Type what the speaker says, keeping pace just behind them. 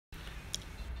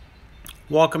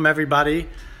Welcome everybody.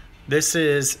 This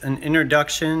is an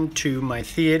introduction to my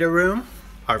theater room,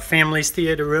 our family's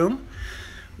theater room.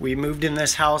 We moved in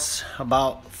this house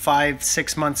about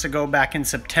 5-6 months ago, back in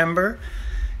September.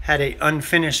 Had a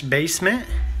unfinished basement,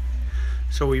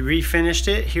 so we refinished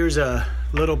it. Here's a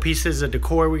little pieces of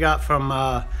decor we got from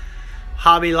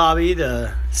Hobby Lobby.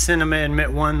 The Cinema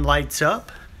Admit 1 lights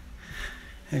up.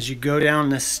 As you go down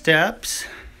the steps,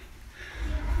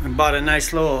 I bought a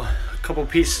nice little couple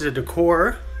pieces of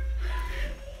decor,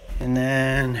 and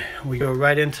then we go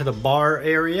right into the bar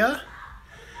area.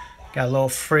 Got a little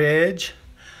fridge.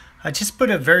 I just put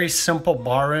a very simple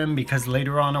bar in because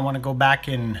later on I want to go back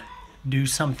and do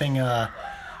something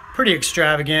pretty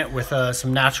extravagant with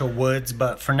some natural woods,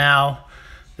 but for now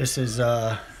this is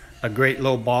a great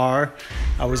little bar.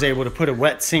 I was able to put a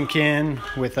wet sink in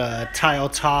with a tile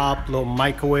top, little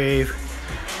microwave.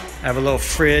 I have a little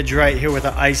fridge right here with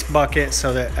an ice bucket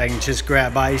so that I can just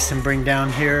grab ice and bring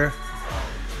down here.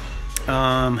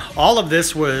 All of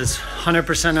this was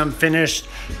 100% unfinished.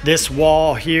 This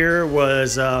wall here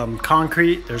was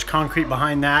concrete. There's concrete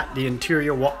behind that. The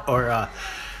interior wall, or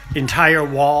entire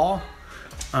wall.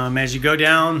 As you go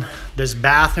down, this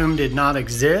bathroom did not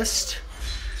exist.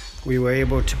 We were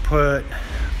able to put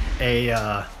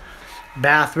a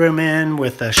bathroom in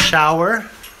with a shower.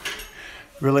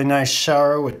 Really nice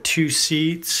shower with 2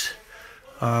 seats.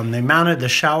 They mounted the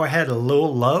shower head a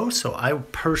little low, so I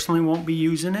personally won't be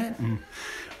using it. And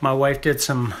my wife did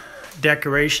some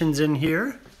decorations in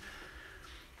here.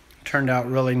 Turned out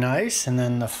really nice. And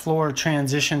then the floor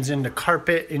transitions into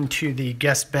carpet into the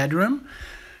guest bedroom.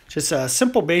 Just a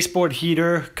simple baseboard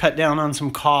heater, cut down on some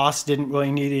costs. Didn't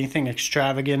really need anything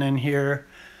extravagant in here.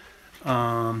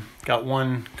 Got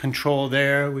one control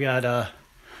there. We got a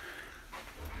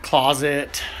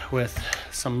closet with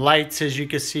some lights, as you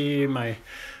can see. My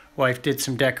wife did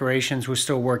some decorations. We're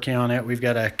still working on it. We've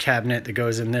got a cabinet that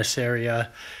goes in this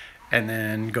area and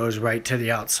then goes right to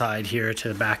the outside here to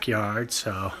the backyard.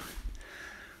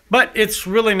 But it's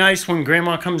really nice when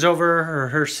grandma comes over, or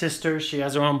her sister. She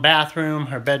has her own bathroom,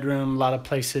 her bedroom, a lot of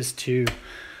places to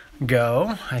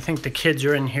go. I think the kids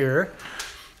are in here.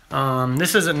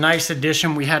 This is a nice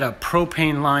addition. We had a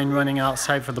propane line running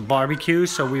outside for the barbecue,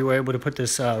 so we were able to put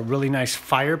this really nice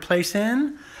fireplace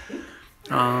in.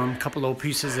 A couple little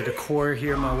pieces of decor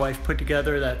here my wife put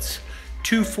together. That's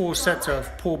 2 full sets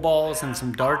of pool balls and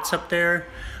some darts up there.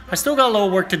 I still got a little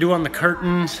work to do on the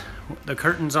curtains. The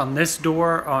curtains on this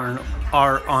door are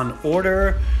on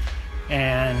order,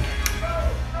 and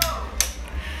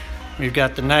we've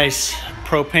got the nice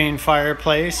propane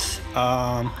fireplace.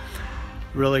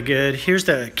 Really good. Here's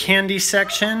the candy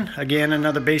section. Again,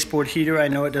 another baseboard heater. I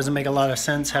know it doesn't make a lot of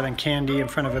sense having candy in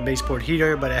front of a baseboard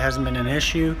heater, but it hasn't been an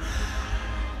issue.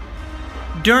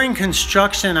 During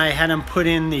construction, I had them put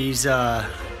in these 2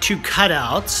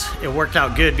 cutouts. It worked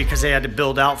out good because they had to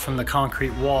build out from the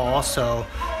concrete wall. So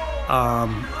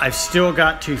I've still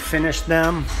got to finish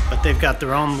them, but they've got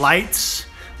their own lights.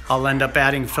 I'll end up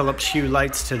adding Philips Hue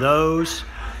lights to those,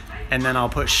 and then I'll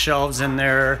put shelves in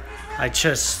there.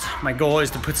 My goal is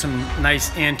to put some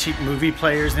nice antique movie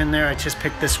players in there. I just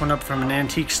picked this one up from an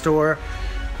antique store.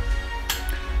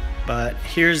 But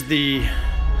here's the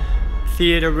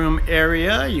theater room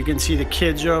area. You can see the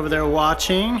kids are over there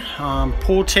watching.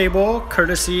 Pool table,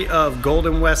 courtesy of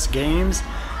Golden West Games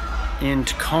in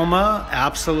Tacoma.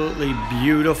 Absolutely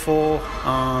beautiful,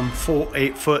 full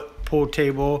 8-foot pool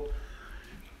table.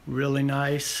 Really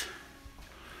nice.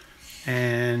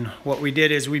 And what we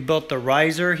did is we built the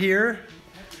riser here.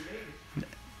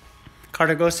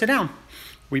 Carter, go sit down.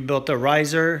 We built a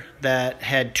riser that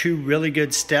had 2 really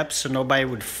good steps so nobody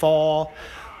would fall.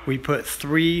 We put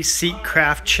 3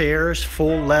 Seatcraft chairs,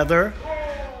 full leather,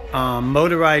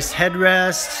 motorized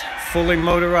headrest, fully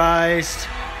motorized.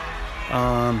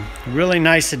 Really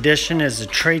nice addition as the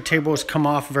tray tables come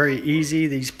off very easy.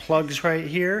 These plugs right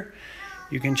here,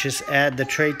 you can just add the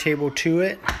tray table to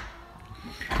it.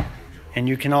 And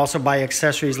you can also buy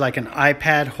accessories like an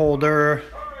iPad holder,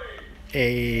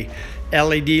 a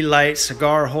LED light,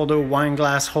 cigar holder, wine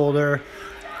glass holder.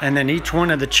 And then each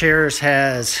one of the chairs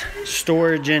has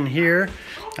storage in here.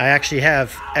 I actually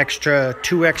have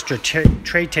 2 extra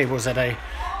tray tables that I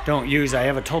don't use. I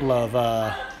have a total of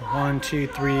 1, 2,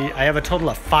 3. I have a total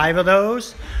of 5 of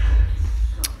those.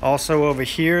 Also over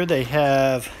here they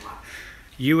have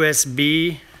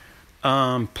USB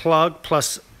plug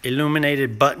plus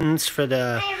illuminated buttons for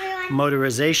the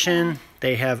motorization.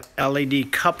 They have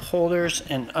LED cup holders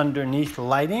and underneath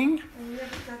lighting.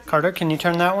 Carter, can you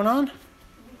turn that one on?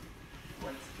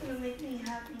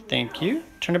 Thank you.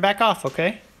 Turn it back off,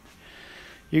 okay?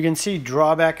 You can see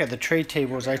drawback at the tray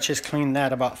tables. I just cleaned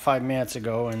that about 5 minutes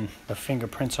ago, and the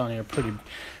fingerprints on it are pretty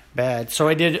bad. So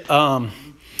I did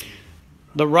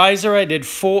the riser. I did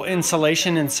full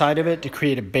insulation inside of it to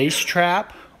create a bass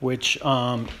trap, which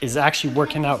is actually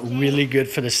working out really good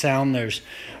for the sound. There's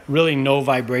really no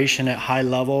vibration at high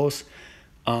levels.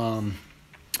 And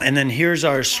then here's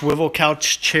our swivel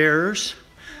couch chairs.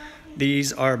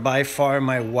 These are by far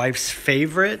my wife's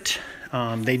favorite.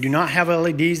 They do not have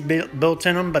LEDs built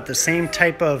in them, but the same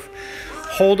type of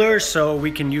holder, so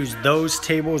we can use those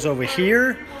tables over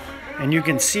here. And you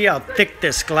can see how thick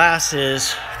this glass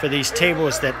is for these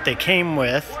tables that they came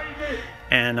with.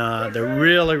 And they're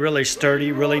really, really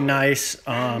sturdy, really nice.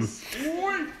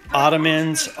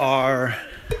 Ottomans are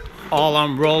all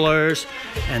on rollers,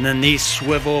 and then these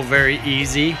swivel very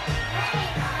easy.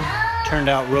 Turned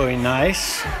out really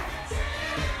nice.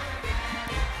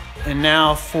 And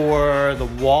now for the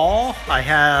wall, I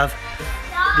have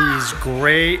these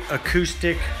great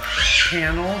acoustic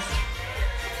panels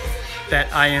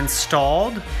that I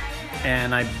installed,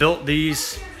 and I built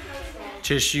these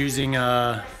just using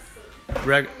small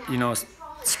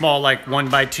like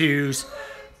 1x2s.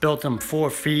 Built them 4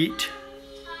 feet.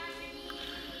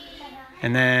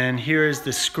 And then here's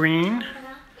the screen.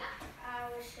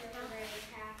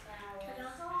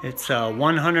 It's a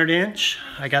 100-inch.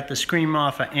 I got the screen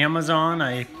off of Amazon.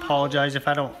 I apologize if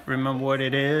I don't remember what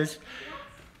it is.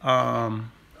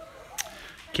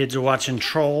 Kids are watching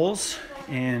Trolls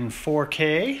in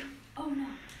 4K.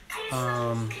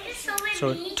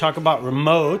 So talk about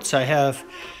remotes. I have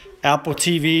Apple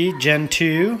TV Gen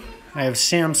 2. I have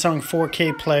Samsung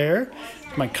 4K player.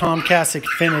 My Comcast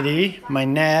Xfinity. My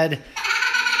NAD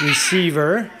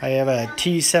receiver. I have a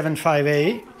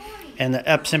T758. And the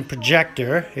Epson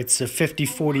projector. It's a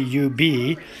 5040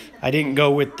 UB. I didn't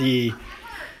go with the,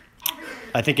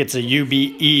 I think it's a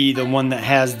UBE, the one that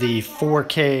has the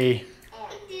 4K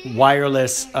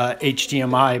wireless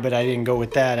HDMI, but I didn't go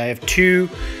with that. I have 2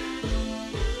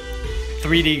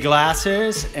 3D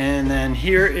glasses, and then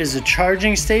here is a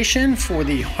charging station for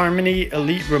the Harmony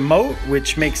Elite remote,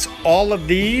 which makes all of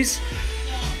these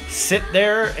sit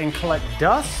there and collect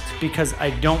dust because I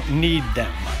don't need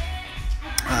them.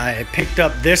 I picked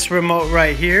up this remote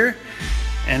right here,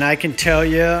 and I can tell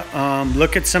you,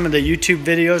 look at some of the YouTube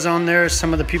videos on there.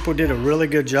 Some of the people did a really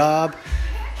good job.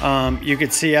 You can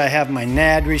see I have my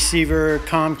NAD receiver,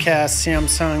 Comcast,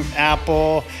 Samsung,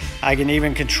 Apple. I can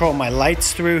even control my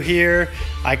lights through here.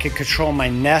 I can control my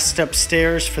Nest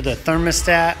upstairs for the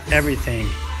thermostat, everything.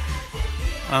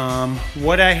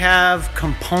 What I have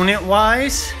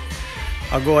component-wise,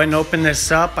 I'll go ahead and open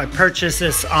this up. I purchased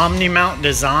this OmniMount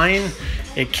design.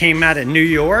 It came out of New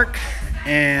York,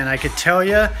 and I could tell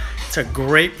you it's a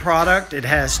great product. It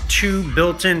has 2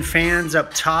 built-in fans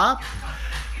up top.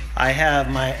 I have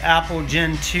my Apple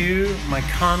Gen 2, my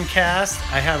Comcast.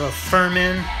 I have a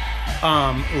Furman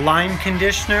line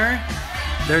conditioner.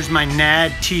 There's my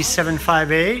NAD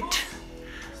T758.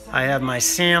 I have my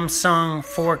Samsung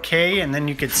 4K, and then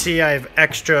you can see I have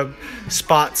extra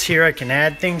spots here I can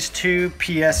add things to,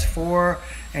 PS4,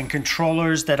 and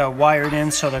controllers that are wired in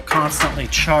so they're constantly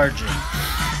charging.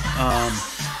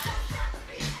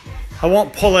 I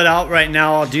won't pull it out right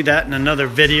now. I'll do that in another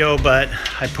video, but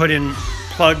I put in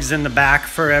plugs in the back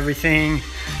for everything,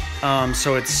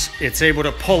 so it's able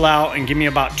to pull out and give me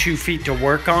about 2 feet to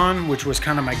work on, which was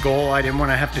kind of my goal. I didn't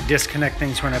want to have to disconnect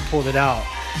things when I pulled it out.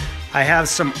 I have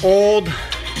some old,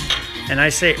 and I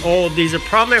say old, these are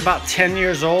probably about 10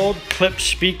 years old, clipped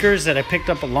speakers that I picked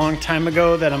up a long time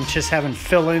ago that I'm just having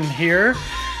fill in here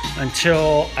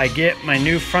until I get my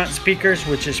new front speakers,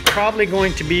 which is probably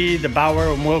going to be the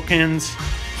Bauer & Wilkins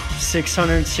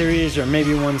 600 series, or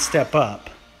maybe one step up.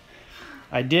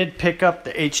 I did pick up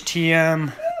the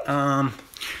HTM, I'm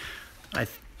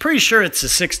pretty sure it's a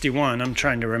 61, I'm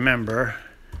trying to remember.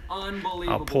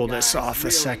 I'll pull this off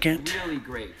a second. Really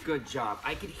great. Good job.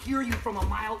 I could hear you from a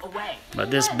mile away.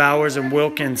 But this Bowers &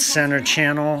 Wilkins center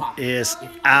channel is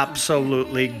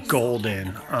absolutely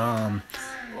golden.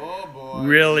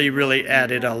 Really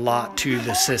added a lot to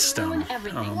the system.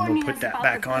 We'll put that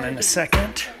back on in a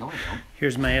second.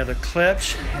 Here's my other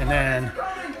clips. And then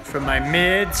for my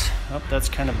mids, oh, that's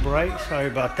kind of bright. Sorry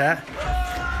about that.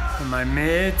 For my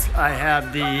mids, I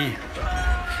have the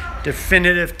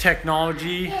Definitive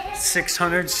Technology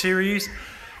 600 series.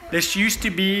 This used to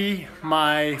be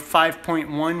my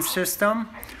 5.1 system.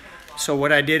 So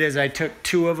what I did is I took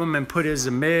 2 of them and put as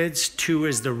the mids, 2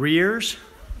 as the rears.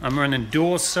 I'm running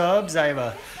dual subs. I have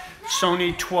a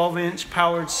Sony 12-inch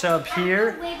powered sub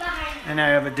here, and I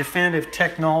have a Definitive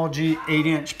Technology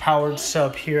 8-inch powered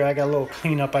sub here. I got a little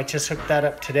cleanup. I just hooked that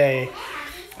up today.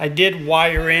 I did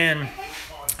wire in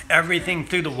everything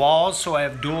through the walls, so I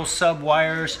have dual sub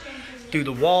wires through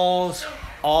the walls.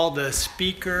 All the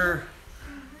speaker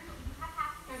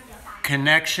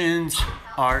connections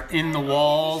are in the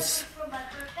walls.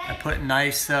 I put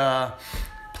nice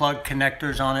plug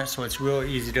connectors on it, so it's real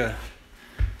easy to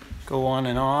go on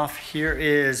and off. Here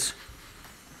is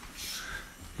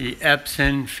the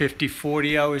Epson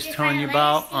 5040 I was telling you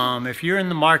about. If you're in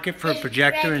the market for a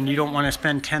projector and you don't want to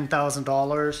spend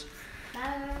 $10,000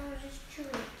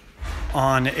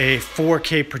 on a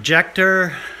 4K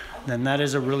projector, then that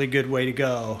is a really good way to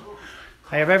go.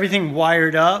 I have everything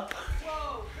wired up.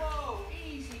 Whoa,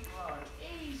 easy, bro,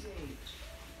 easy.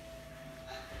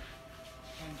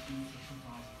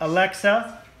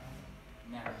 Alexa,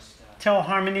 tell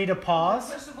Harmony to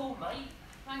pause. First of all, mate,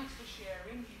 thanks for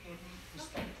sharing. You gave me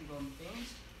perspective on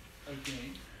things.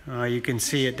 Okay. You can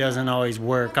see it doesn't always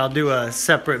work. I'll do a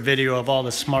separate video of all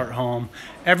the smart home.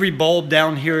 Every bulb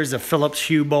down here is a Philips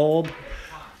Hue bulb.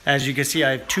 As you can see,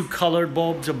 I have 2 colored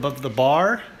bulbs above the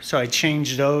bar, so I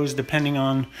change those depending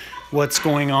on what's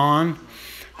going on.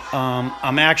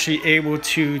 I'm actually able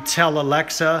to tell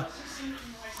Alexa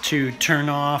to turn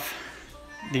off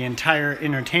the entire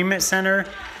entertainment center,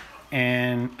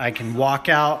 and I can walk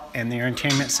out and the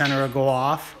entertainment center will go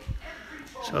off.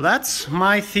 So that's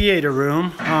my theater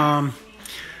room.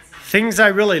 Things I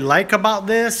really like about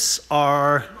this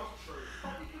are,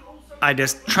 I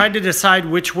just tried to decide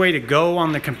which way to go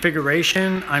on the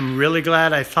configuration. I'm really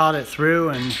glad I thought it through,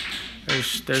 and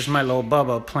there's my little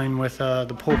Bubba playing with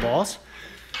the pool balls.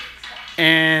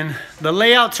 And the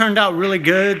layout turned out really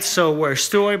good, so we're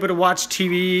still able to watch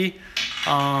TV.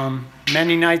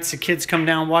 Many nights the kids come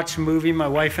down, watch a movie. My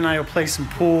wife and I will play some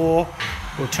pool.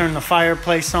 We'll turn the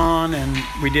fireplace on, and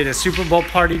we did a Super Bowl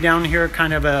party down here,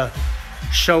 kind of a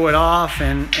show it off,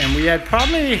 and we had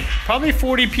probably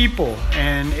 40 people,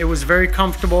 and it was very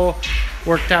comfortable,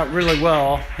 worked out really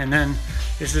well. And then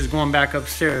this is going back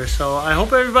upstairs. So I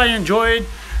hope everybody enjoyed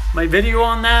my video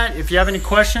on that. If you have any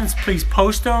questions, please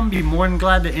post them. Be more than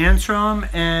glad to answer them.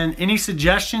 And any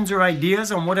suggestions or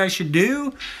ideas on what I should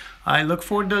do, I look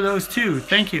forward to those too.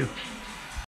 Thank you.